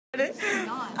it.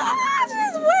 I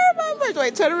just wear my merch.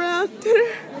 Wait, turn around.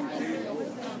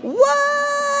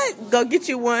 What? Go get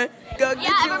you one. Go get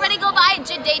you everybody go buy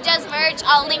GVegas merch.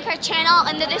 I'll link her channel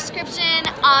in the description.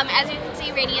 As you can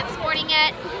see, Radiant's sporting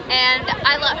it, and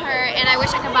I love her, and I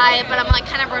wish I could buy it, but I'm like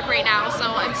kind of broke right now, so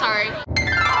I'm sorry.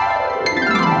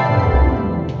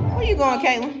 Where you going,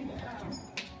 Caitlin?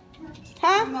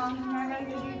 Huh?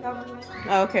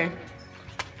 Oh, okay.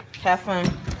 Have fun.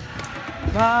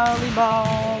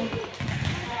 Volleyball.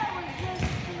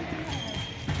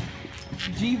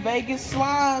 GVegas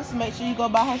Slimes. Make sure you go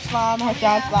buy her slime. Her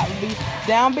slime will be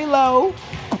down below.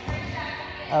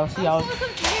 Oh, see y'all.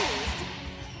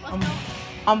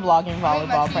 I'm vlogging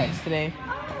volleyball practice today.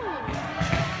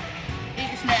 Eat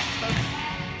your snacks, folks.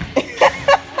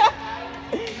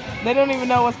 They don't even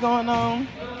know what's going on.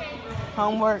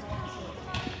 Homework.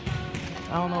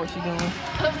 I don't know what she's doing.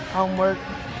 Homework.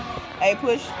 Hey,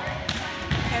 push.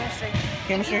 Chemistry.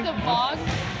 Chemistry? Is this the vlog?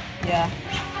 Yeah.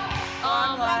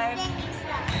 Live.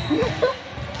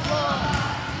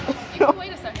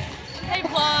 Wait a second. Hey,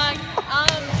 vlog. I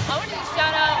want to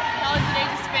shout out College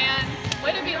Ages fans.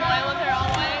 Way to be loyal with her all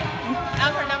the way.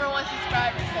 I'm her #1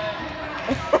 subscriber, so.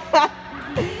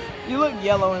 You look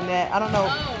yellow in that. I don't know.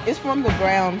 Oh. It's from the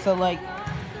ground, so like.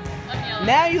 I'm yellow.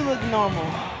 Now you look normal.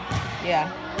 Yeah.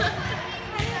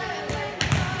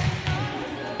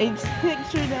 It's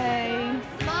picture day.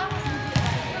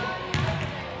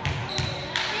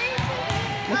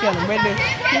 Look at him,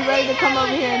 ready to come over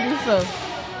here and do so.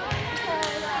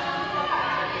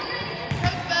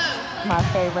 My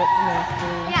favorite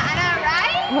ministry. Yeah, I know,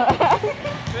 right?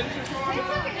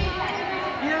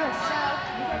 Yes.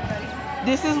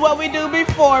 This is what we do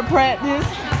before practice.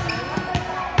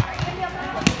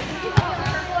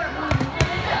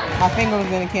 My finger was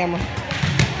in the camera.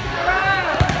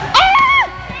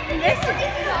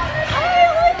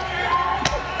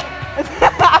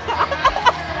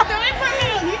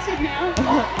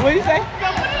 What did you say?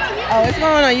 Oh, it's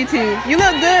going on YouTube. You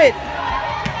look good.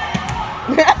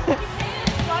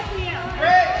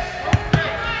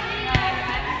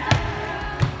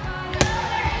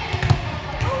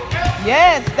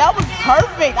 Yes, that was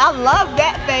perfect. I love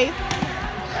that face.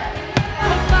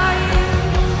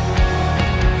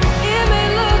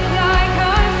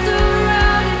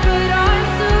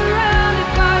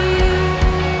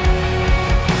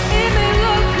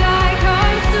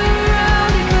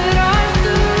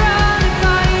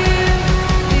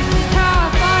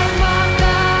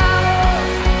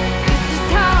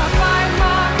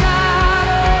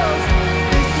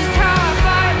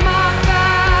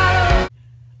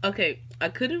 Okay, I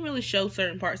couldn't really show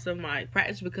certain parts of my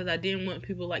practice because I didn't want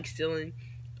people like stealing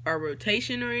our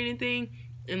rotation or anything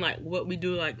and like what we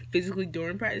do like physically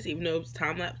during practice, even though it was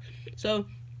time lapse. So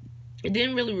it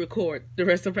didn't really record the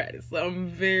rest of practice. So I'm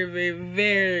very, very,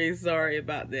 very sorry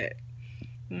about that.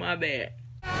 My bad.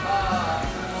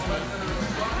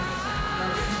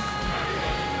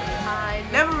 I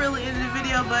never really ended the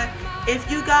video, but if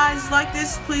you guys like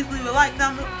this, please leave a like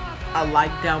down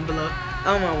below.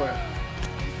 Oh my word.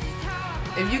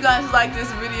 If you guys like this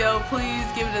video, please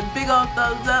give it a big old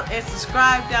thumbs up and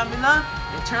subscribe down below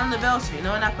and turn on the bell so you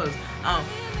know when I post.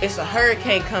 It's a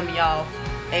hurricane coming, y'all,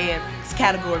 and it's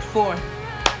category 4.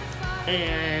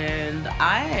 And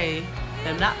I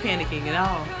am not panicking at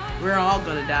all. We're all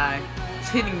gonna die. It's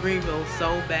hitting Greenville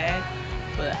so bad,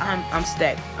 but I'm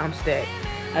stacked. I'm stacked.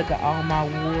 I got all my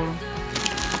water.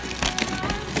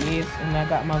 Yes, and I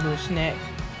got my little snacks.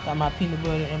 Got my peanut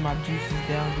butter and my juices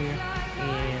down there.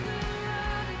 And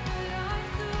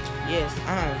yes,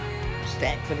 I'm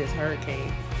stacked for this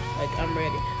hurricane. Like, I'm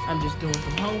ready. I'm just doing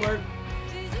some homework.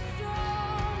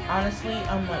 Honestly,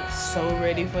 I'm like so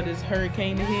ready for this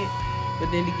hurricane to hit.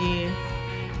 But then again,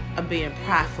 I'm being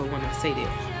prideful when I say that.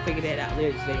 Figured that out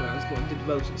later today when I was going to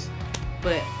devotions.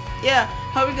 But yeah,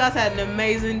 hope you guys had an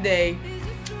amazing day.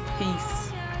 Peace.